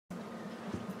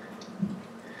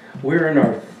We're in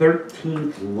our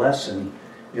 13th lesson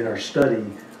in our study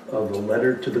of the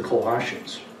letter to the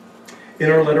Colossians. In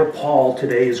our letter, Paul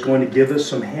today is going to give us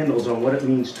some handles on what it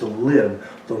means to live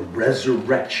the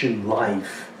resurrection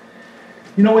life.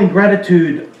 You know, in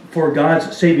gratitude for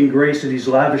God's saving grace that He's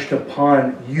lavished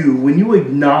upon you, when you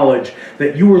acknowledge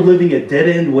that you are living a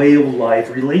dead-end way of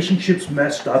life, relationships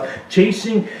messed up,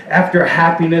 chasing after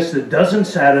happiness that doesn't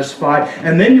satisfy,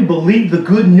 and then you believe the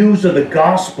good news of the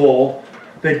gospel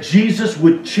that Jesus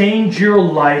would change your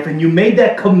life, and you made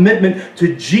that commitment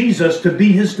to Jesus to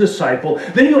be His disciple,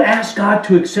 then you ask God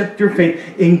to accept your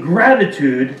faith. In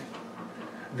gratitude,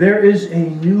 there is a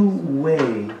new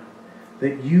way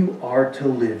that you are to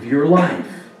live your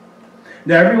life.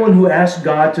 Now, everyone who asks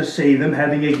God to save them,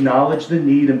 having acknowledged the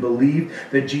need and believed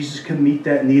that Jesus can meet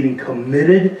that need and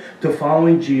committed to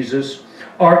following Jesus,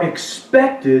 are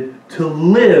expected to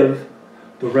live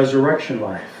the resurrection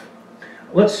life.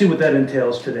 Let's see what that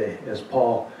entails today as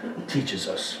Paul teaches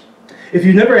us. If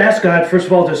you never asked God, first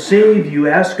of all, to save you,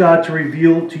 ask God to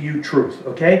reveal to you truth,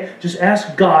 okay? Just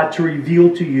ask God to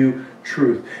reveal to you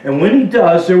truth. And when He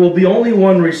does, there will be only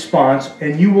one response,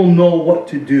 and you will know what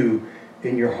to do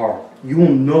in your heart. You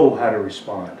will know how to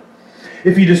respond.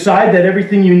 If you decide that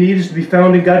everything you need is to be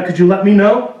found in God, could you let me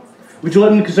know? Would you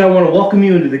let me, because I want to welcome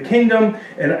you into the kingdom,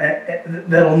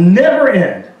 and that'll never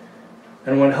end.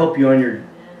 And I want to help you on your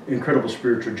incredible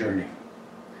spiritual journey.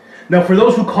 Now, for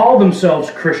those who call themselves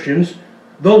Christians,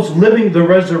 those living the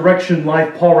resurrection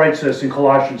life, Paul writes this in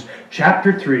Colossians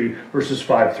chapter 3, verses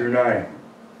 5 through 9.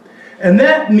 And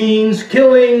that means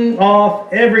killing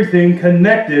off everything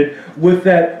connected with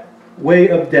that way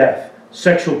of death.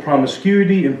 Sexual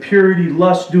promiscuity, impurity,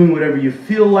 lust, doing whatever you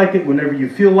feel like it, whenever you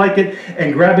feel like it,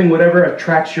 and grabbing whatever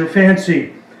attracts your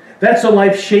fancy. That's a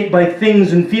life shaped by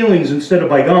things and feelings instead of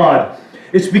by God.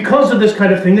 It's because of this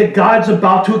kind of thing that God's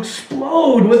about to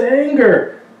explode with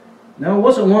anger. Now, it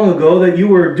wasn't long ago that you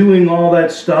were doing all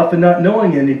that stuff and not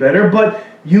knowing any better, but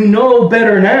you know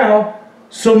better now,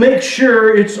 so make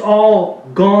sure it's all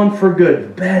gone for good. The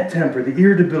bad temper, the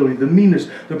irritability, the meanness,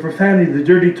 the profanity, the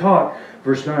dirty talk.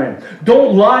 Verse 9.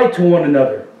 Don't lie to one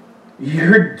another.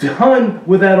 You're done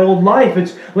with that old life.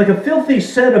 It's like a filthy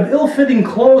set of ill-fitting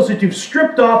clothes that you've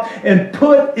stripped off and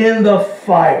put in the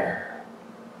fire.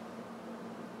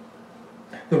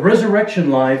 The resurrection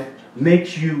life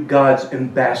makes you God's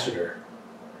ambassador.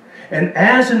 And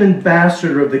as an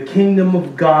ambassador of the kingdom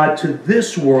of God to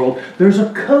this world, there's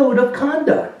a code of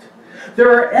conduct.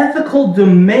 There are ethical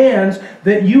demands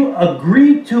that you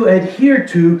agree to adhere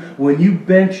to when you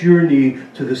bent your knee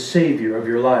to the Savior of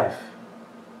your life.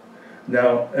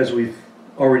 Now, as we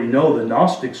already know, the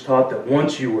Gnostics taught that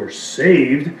once you were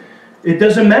saved, it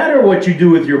doesn't matter what you do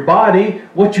with your body,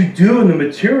 what you do in the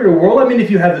material world. I mean,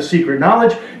 if you have the secret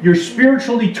knowledge, your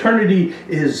spiritual eternity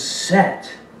is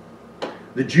set.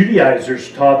 The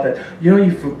Judaizers taught that,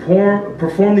 you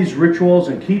perform these rituals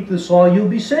and keep this law, you'll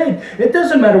be saved. It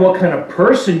doesn't matter what kind of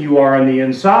person you are on the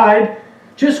inside.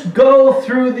 Just go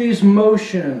through these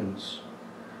motions.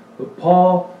 But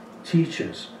Paul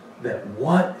teaches that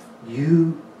what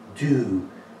you do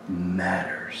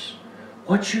matters.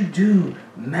 What you do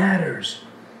matters.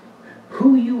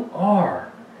 Who you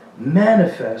are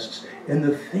manifests in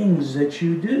the things that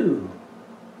you do.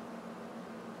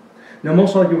 Now,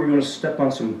 most likely we're going to step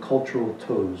on some cultural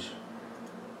toes.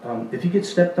 If you get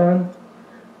stepped on,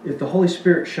 if the Holy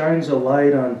Spirit shines a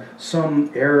light on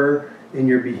some error in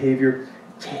your behavior,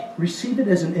 receive it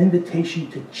as an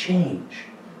invitation to change.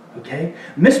 Okay?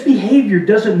 Misbehavior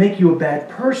doesn't make you a bad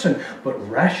person, but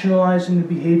rationalizing the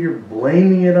behavior,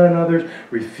 blaming it on others,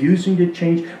 refusing to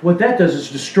change, what that does is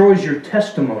destroys your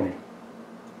testimony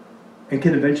and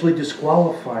can eventually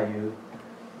disqualify you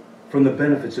from the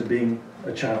benefits of being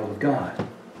a child of God.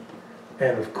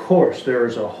 And of course, there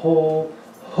is a whole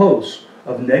host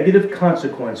of negative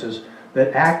consequences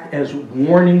that act as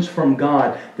warnings from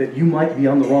God that you might be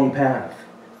on the wrong path.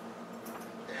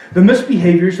 The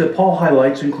misbehaviors that Paul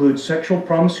highlights include sexual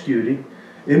promiscuity,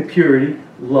 impurity,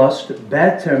 lust,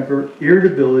 bad temper,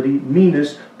 irritability,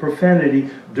 meanness, profanity,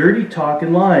 dirty talk,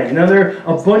 and lying. Now, there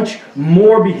are a bunch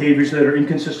more behaviors that are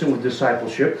inconsistent with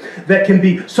discipleship that can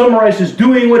be summarized as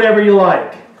doing whatever you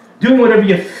like, doing whatever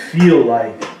you feel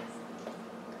like.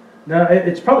 Now,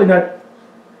 it's probably not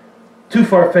too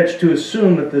far-fetched to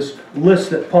assume that this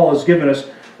list that Paul has given us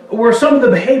were some of the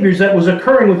behaviors that was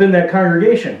occurring within that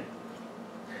congregation.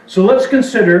 So let's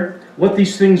consider what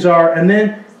these things are and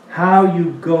then how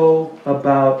you go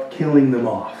about killing them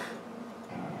off.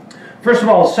 First of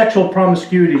all, sexual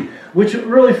promiscuity, which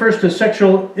really refers to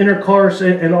sexual intercourse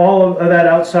and all of that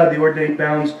outside the ordained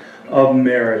bounds of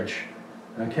marriage.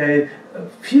 Okay?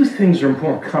 Few things are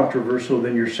more controversial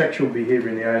than your sexual behavior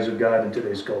in the eyes of God in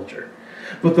today's culture.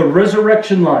 But the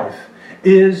resurrection life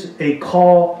is a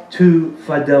call to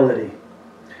fidelity.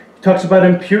 It talks about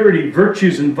impurity,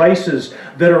 virtues, and vices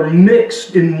that are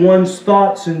mixed in one's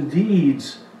thoughts and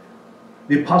deeds.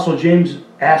 The Apostle James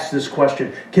asked this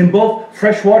question: can both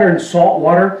fresh water and salt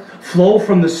water flow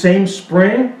from the same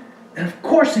spring? And of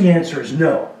course the answer is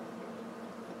no.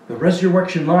 The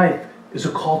resurrection life is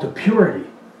a call to purity,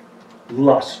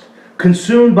 lust,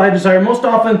 consumed by desire, most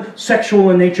often sexual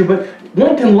in nature, but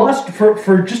one can lust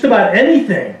for just about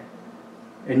anything.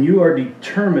 And you are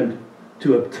determined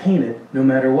to obtain it no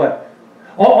matter what.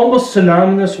 Almost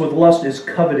synonymous with lust is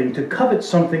coveting. To covet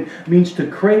something means to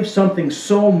crave something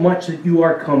so much that you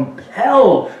are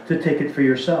compelled to take it for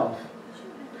yourself.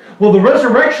 Well, the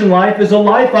resurrection life is a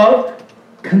life of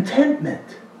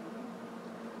contentment,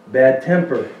 bad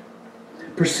temper,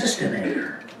 persistent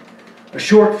anger, a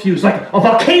short fuse, like a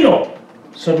volcano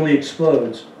suddenly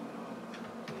explodes.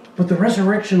 But the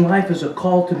resurrection life is a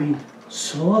call to be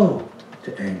slow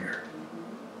to anger.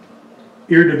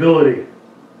 Irritability,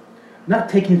 not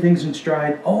taking things in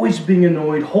stride, always being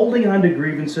annoyed, holding on to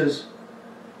grievances.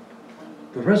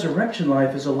 The resurrection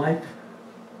life is a life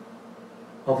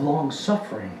of long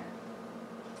suffering.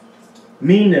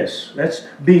 Meanness, that's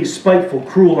being spiteful,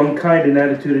 cruel, unkind in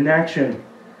attitude and action.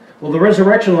 Well, the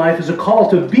resurrection life is a call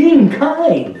to being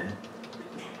kind.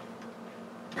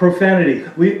 Profanity,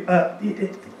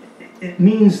 it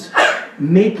means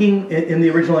making, in the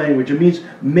original language, it means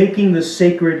making the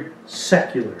sacred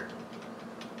secular.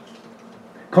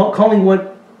 Calling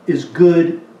what is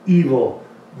good evil,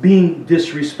 being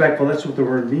disrespectful, that's what the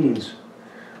word means.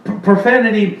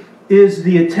 Profanity is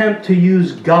the attempt to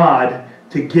use God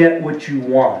to get what you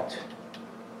want.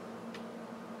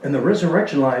 And the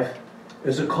resurrection life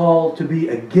is a call to be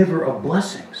a giver of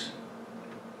blessings.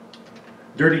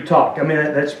 Dirty talk, I mean,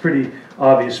 that's pretty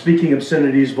obvious. Speaking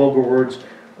obscenities, vulgar words.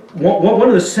 One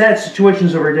of the sad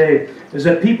situations of our day is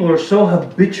that people are so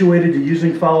habituated to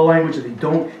using foul language that they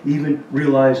don't even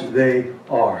realize they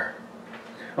are.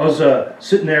 I was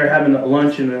sitting there having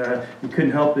lunch, and you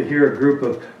couldn't help but hear a group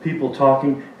of people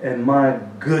talking, and my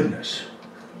goodness,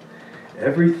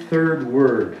 every third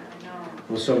word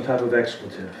was some type of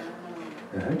expletive.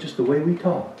 And just the way we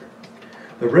talk.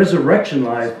 The resurrection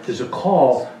life is a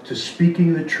call to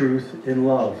speaking the truth in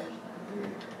love.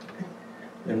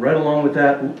 And right along with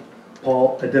that,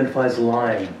 Paul identifies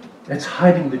lying. That's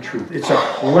hiding the truth. It's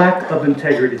a lack of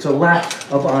integrity. It's a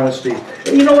lack of honesty.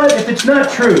 And you know what? If it's not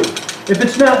true, if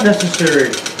it's not necessary,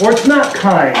 or it's not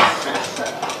kind,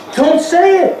 don't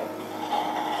say it.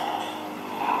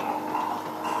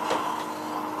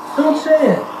 Don't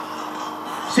say it.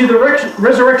 See, the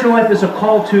resurrection life is a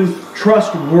call to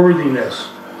trustworthiness.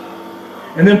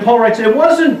 And then Paul writes, it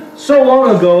wasn't so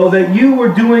long ago that you were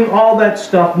doing all that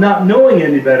stuff not knowing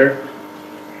any better.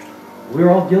 We're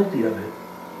all guilty of it.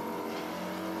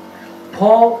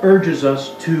 Paul urges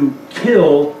us to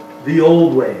kill the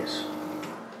old ways.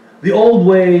 The old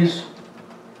ways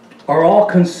are all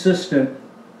consistent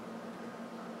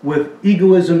with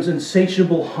egoism's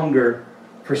insatiable hunger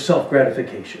for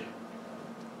self-gratification.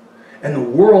 And the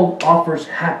world offers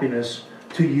happiness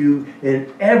to you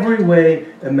in every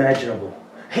way imaginable.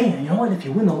 Hey, you know what? If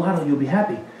you win the lotto, you'll be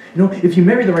happy. You know, if you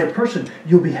marry the right person,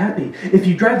 you'll be happy. If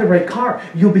you drive the right car,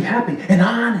 you'll be happy. And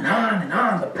on and on and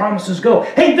on the promises go.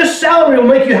 Hey, this salary will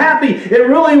make you happy. It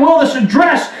really will. This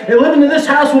address and living in this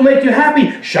house will make you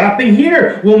happy. Shopping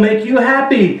here will make you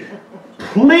happy.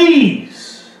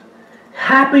 Please.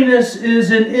 Happiness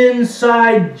is an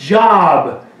inside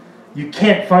job. You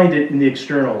can't find it in the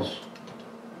externals.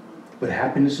 But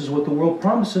happiness is what the world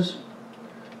promises.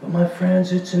 But my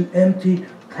friends, it's an empty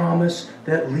promise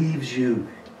that leaves you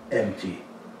empty.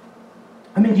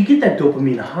 I mean, you get that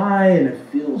dopamine high and it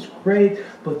feels great,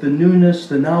 but the newness,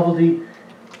 the novelty,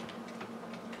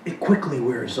 it quickly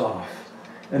wears off.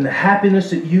 And the happiness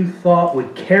that you thought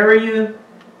would carry you,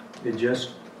 it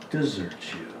just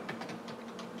deserts you.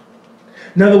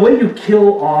 Now, the way you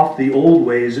kill off the old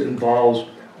ways involves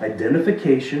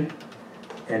identification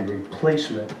and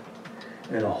replacement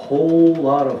and a whole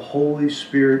lot of Holy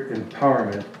Spirit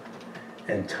empowerment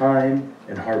and time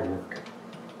and hard work.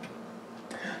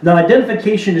 Now,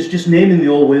 identification is just naming the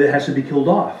old way that has to be killed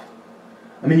off.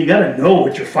 I mean, you got to know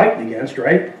what you're fighting against,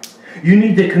 right? You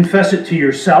need to confess it to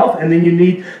yourself, and then you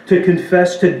need to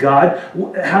confess to God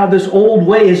how this old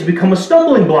way has become a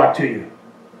stumbling block to you.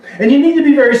 And you need to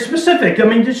be very specific. I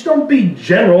mean, just don't be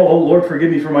general. Oh, Lord, forgive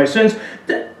me for my sins.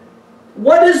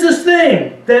 What is this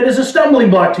thing that is a stumbling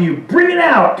block to you? Bring it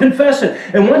out. Confess it.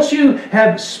 And once you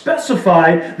have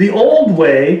specified the old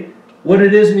way, what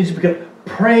it is it needs to become.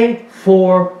 Pray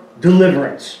for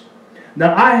deliverance.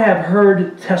 Now, I have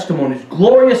heard testimonies,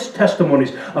 glorious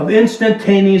testimonies of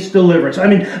instantaneous deliverance. I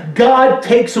mean, God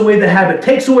takes away the habit,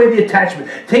 takes away the attachment,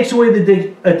 takes away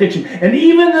the addiction, and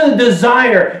even the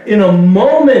desire in a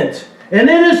moment. And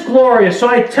it is glorious. So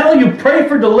I tell you, pray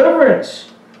for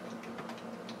deliverance.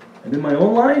 And in my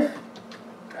own life,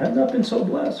 I have not been so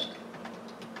blessed.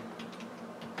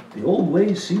 The old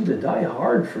ways seem to die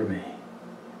hard for me.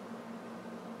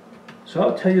 So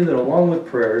I'll tell you that along with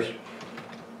prayers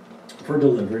for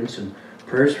deliverance and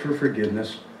prayers for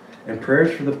forgiveness and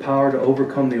prayers for the power to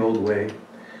overcome the old way,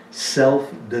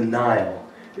 self-denial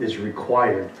is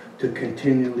required to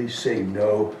continually say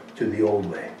no to the old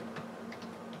way.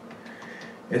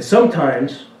 And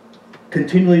sometimes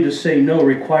continually to say no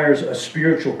requires a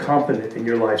spiritual confidant in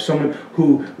your life, someone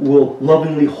who will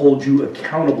lovingly hold you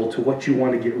accountable to what you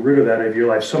want to get rid of out of your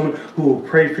life, someone who will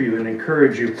pray for you and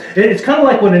encourage you. It's kind of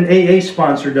like what an AA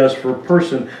sponsor does for a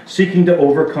person seeking to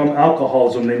overcome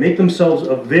alcoholism. They make themselves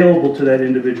available to that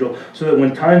individual so that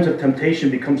when times of temptation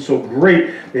become so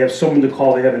great, they have someone to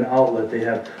call, they have an outlet, they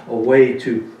have a way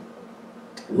to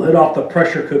let off the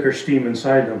pressure cooker steam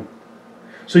inside them.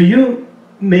 So you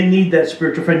may need that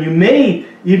spiritual friend. You may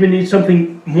even need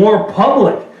something more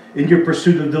public in your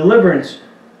pursuit of deliverance.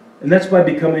 And that's by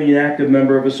becoming an active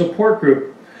member of a support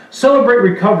group. Celebrate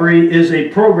Recovery is a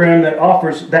program that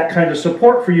offers that kind of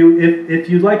support for you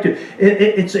if you'd like to.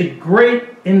 It's a great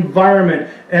environment.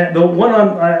 And the one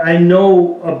I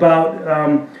know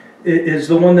about is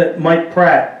the one that Mike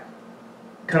Pratt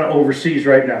kind of oversees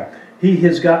right now. He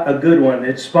has got a good one.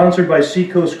 It's sponsored by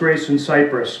Seacoast Grace in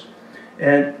Cyprus.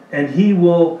 And he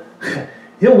will,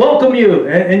 he'll welcome you,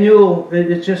 and you'll,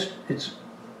 it's,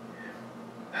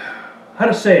 how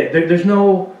to say it, there's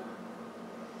no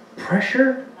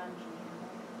pressure,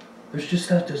 there's just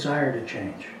that desire to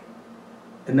change.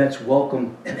 And that's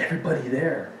welcome, and everybody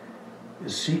there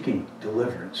is seeking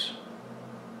deliverance.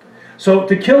 So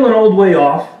to kill an old way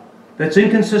off that's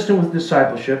inconsistent with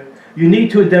discipleship, you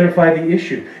need to identify the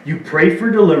issue. You pray for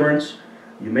deliverance.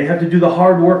 You may have to do the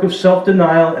hard work of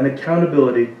self-denial and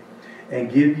accountability,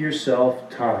 and give yourself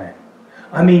time.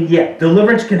 I mean, yeah,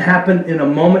 deliverance can happen in a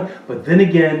moment, but then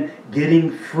again,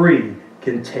 getting free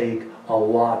can take a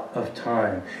lot of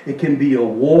time. It can be a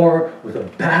war with a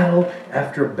battle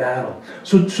after battle.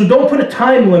 So don't put a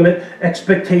time limit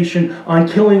expectation on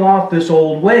killing off this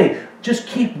old way. Just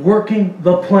keep working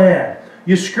the plan.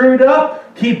 You screwed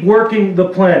up, keep working the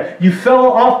plan. You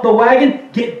fell off the wagon,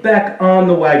 get back on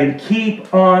the wagon.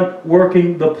 Keep on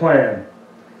working the plan.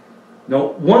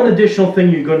 Now, one additional thing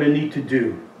you're going to need to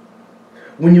do.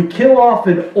 When you kill off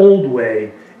an old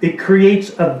way, it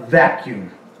creates a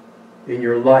vacuum in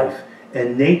your life.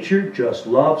 And nature just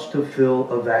loves to fill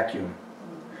a vacuum.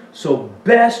 So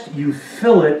best you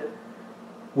fill it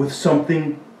with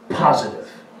something positive.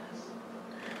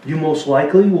 You most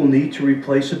likely will need to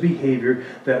replace a behavior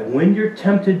that when you're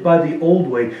tempted by the old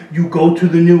way, you go to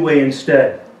the new way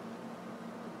instead.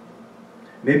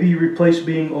 Maybe you replace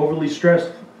being overly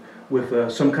stressed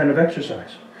with some kind of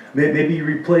exercise. Maybe you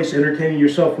replace entertaining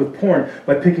yourself with porn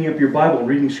by picking up your Bible and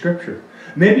reading Scripture.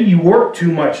 Maybe you work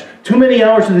too much, too many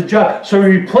hours at the job, so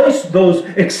you replace those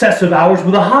excessive hours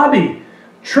with a hobby.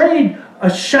 Trade a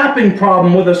shopping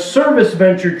problem with a service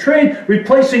venture. Trade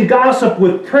replacing gossip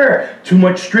with prayer. Too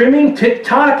much streaming,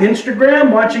 TikTok,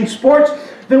 Instagram, watching sports.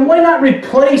 Then why not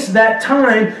replace that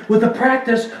time with the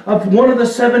practice of one of the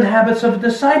 7 habits of a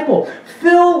disciple?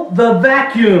 Fill the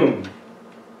vacuum.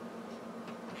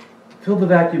 Fill the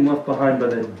vacuum left behind by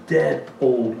the dead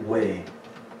old way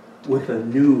with a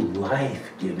new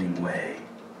life-giving way.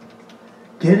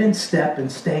 Get in step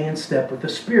and stay in step with the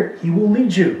Spirit. He will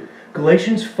lead you.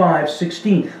 Galatians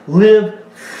 5:16. Live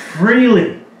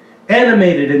freely,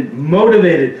 animated and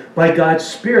motivated by God's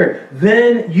Spirit.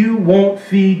 Then you won't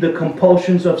feed the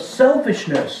compulsions of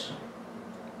selfishness.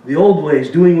 The old ways,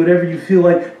 doing whatever you feel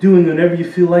like doing whenever you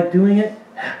feel like doing it,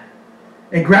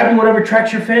 and grabbing whatever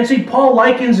attracts your fancy. Paul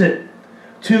likens it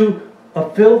to a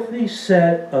filthy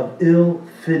set of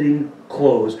ill-fitting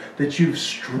clothes that you've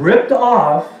stripped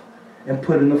off and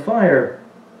put in the fire.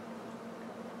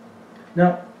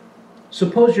 Now,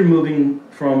 suppose you're moving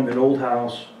from an old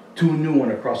house to a new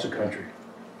one across the country.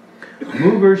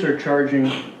 Movers are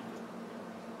charging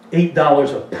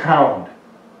 $8 a pound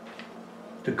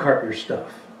to cart your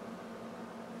stuff.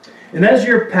 And as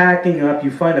you're packing up, you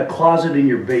find a closet in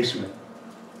your basement.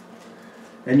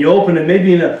 And you open it,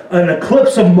 maybe an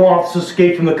eclipse of moths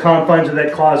escape from the confines of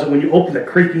that closet when you open the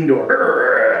creaking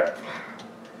door.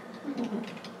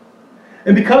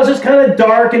 And because it's kind of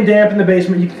dark and damp in the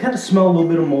basement, you can kind of smell a little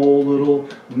bit of mold, little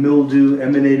mildew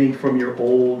emanating from your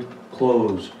old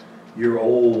clothes. Your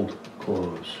old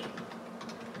clothes.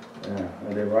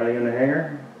 Are they rotting on the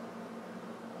hanger?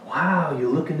 Wow, you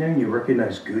look in there and you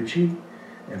recognize Gucci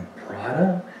and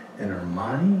Prada and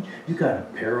Armani. You got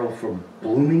apparel from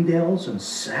Bloomingdale's and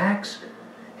Saks.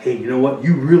 Hey, you know what?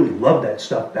 You really loved that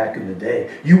stuff back in the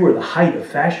day. You were the height of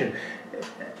fashion.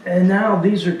 And now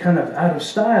these are kind of out of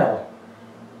style.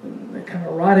 They're kind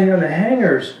of rotting on the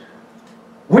hangers.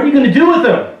 What are you going to do with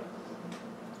them?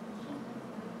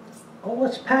 Oh,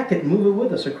 let's pack it and move it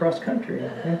with us across country.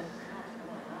 Okay?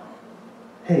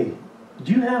 Hey,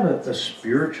 do you have a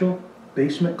spiritual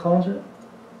basement closet?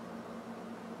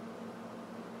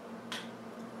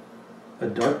 A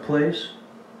dark place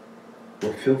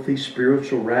where filthy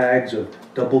spiritual rags of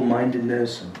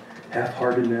double-mindedness and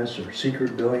half-heartedness or secret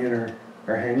rebellion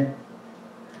are hanging?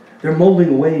 They're molding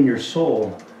away in your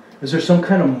soul. Is there some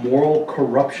kind of moral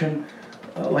corruption,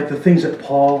 like the things that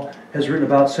Paul has written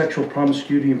about: sexual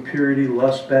promiscuity, impurity,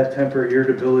 lust, bad temper,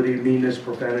 irritability, meanness,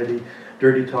 profanity,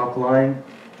 dirty talk, lying?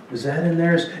 Is that in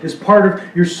there? Is part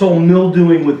of your soul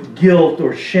mildewing with guilt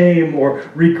or shame or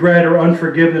regret or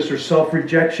unforgiveness or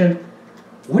self-rejection?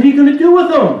 What are you going to do with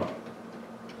them?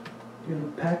 You're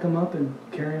going to pack them up and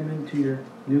carry them into your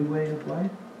new way of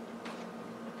life?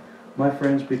 My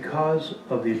friends, because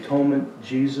of the atonement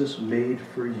Jesus made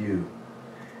for you,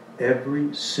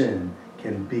 every sin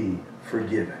can be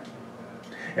forgiven.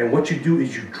 And what you do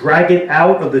is you drag it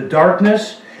out of the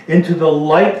darkness into the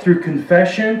light through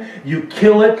confession. You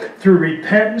kill it through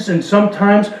repentance and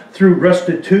sometimes through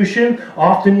restitution.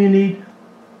 Often you need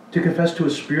to confess to a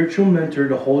spiritual mentor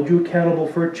to hold you accountable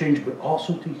for a change, but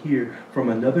also to hear from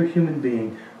another human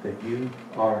being that you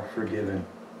are forgiven.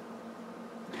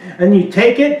 And you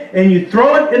take it and you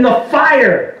throw it in the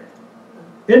fire,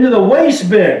 into the waste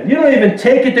bin. You don't even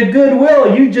take it to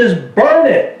Goodwill. You just burn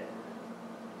it.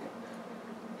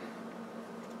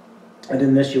 And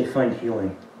in this you'll find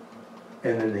healing.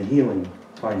 And in the healing,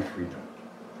 find freedom.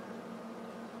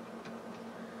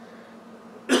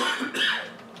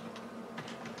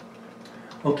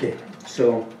 Okay,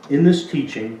 so in this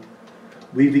teaching,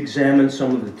 we've examined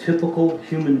some of the typical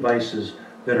human vices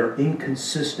that are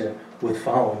inconsistent with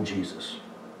following Jesus.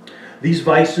 These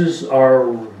vices are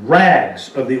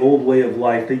rags of the old way of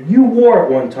life that you wore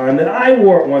at one time, that I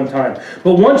wore at one time.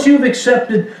 But once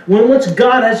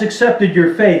God has accepted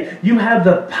your faith, you have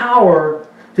the power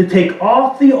to take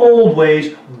off the old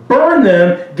ways, burn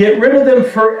them, get rid of them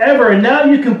forever, and now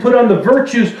you can put on the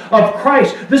virtues of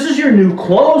Christ. This is your new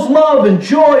clothes: love and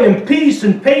joy and peace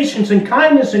and patience and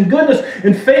kindness and goodness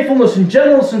and faithfulness and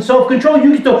gentleness and self-control.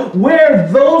 You get to wear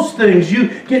those things. You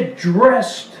get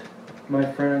dressed, my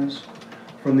friends,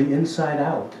 from the inside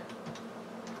out.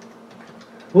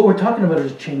 What we're talking about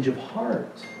is a change of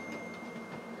heart.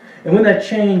 And when that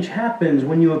change happens,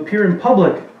 when you appear in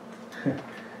public,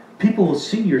 people will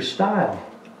see your style.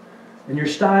 And your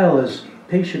style is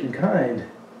patient and kind.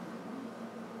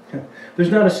 There's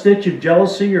not a stitch of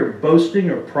jealousy or boasting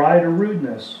or pride or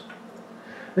rudeness.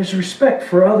 There's respect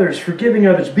for others, forgiving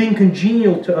others, being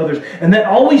congenial to others. And that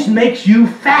always makes you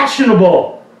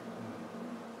fashionable.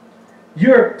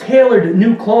 You're tailored to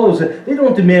new clothes. They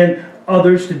don't demand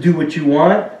others to do what you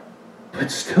want,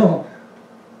 but still,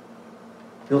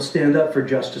 they'll stand up for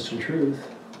justice and truth.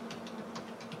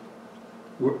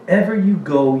 Wherever you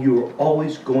go, you are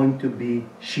always going to be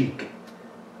chic.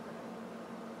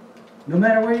 No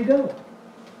matter where you go.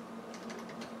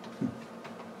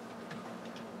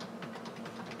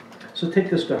 So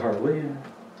take this to heart, will you?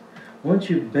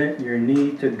 Once you've bent your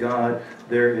knee to God,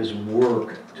 there is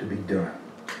work to be done.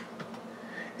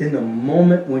 In the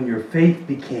moment when your faith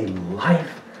became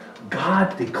life,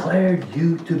 God declared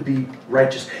you to be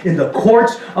righteous. In the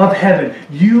courts of heaven,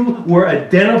 you were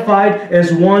identified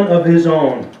as one of His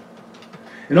own.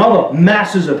 In all the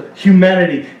masses of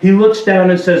humanity, He looks down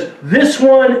and says, "This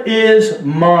one is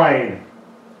mine."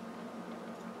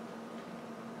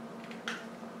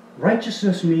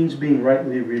 Righteousness means being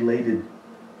rightly related,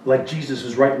 like Jesus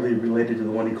is rightly related to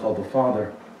the one He called the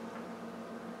Father.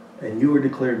 And you are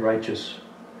declared righteous.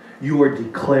 You are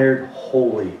declared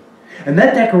holy. And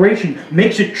that declaration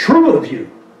makes it true of you.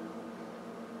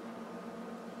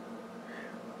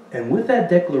 And with that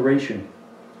declaration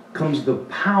comes the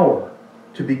power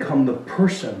to become the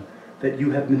person that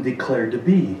you have been declared to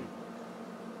be.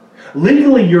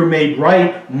 Legally, you're made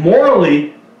right.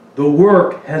 Morally, the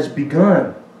work has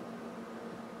begun.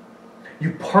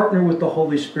 You partner with the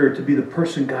Holy Spirit to be the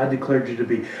person God declared you to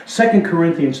be. 2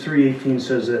 Corinthians 3:18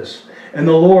 says this, And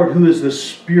the Lord, who is the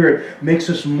Spirit, makes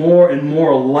us more and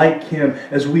more like Him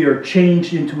as we are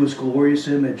changed into His glorious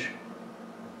image.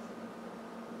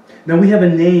 Now we have a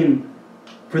name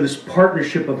for this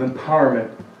partnership of empowerment,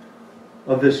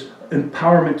 of this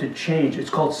empowerment to change. It's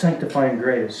called sanctifying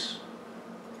grace.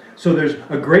 So there's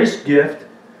a grace gift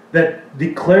that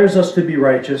declares us to be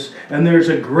righteous, and there's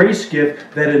a grace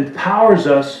gift that empowers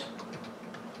us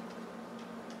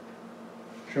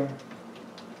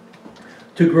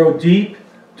to grow deep,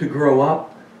 to grow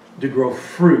up, to grow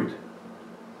fruit,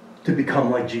 to become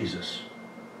like Jesus.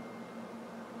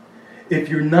 If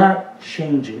you're not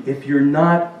changing, if you're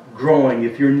not growing,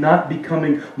 if you're not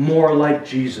becoming more like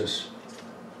Jesus,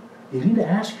 you need to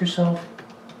ask yourself,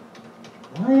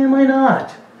 why am I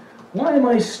not? Why am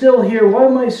I still here? Why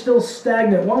am I still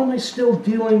stagnant? Why am I still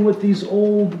dealing with these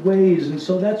old ways? And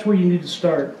so that's where you need to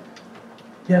start.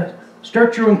 Yeah,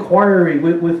 start your inquiry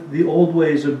with the old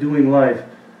ways of doing life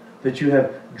that you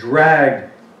have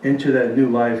dragged into that new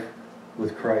life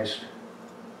with Christ.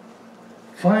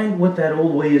 Find what that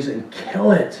old way is and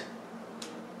kill it.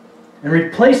 And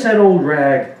replace that old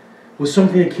rag with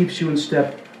something that keeps you in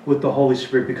step with the Holy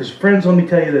Spirit. Because friends, let me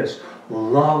tell you this.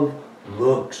 Love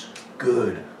looks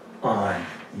good on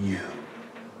you.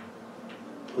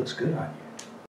 Looks good on you.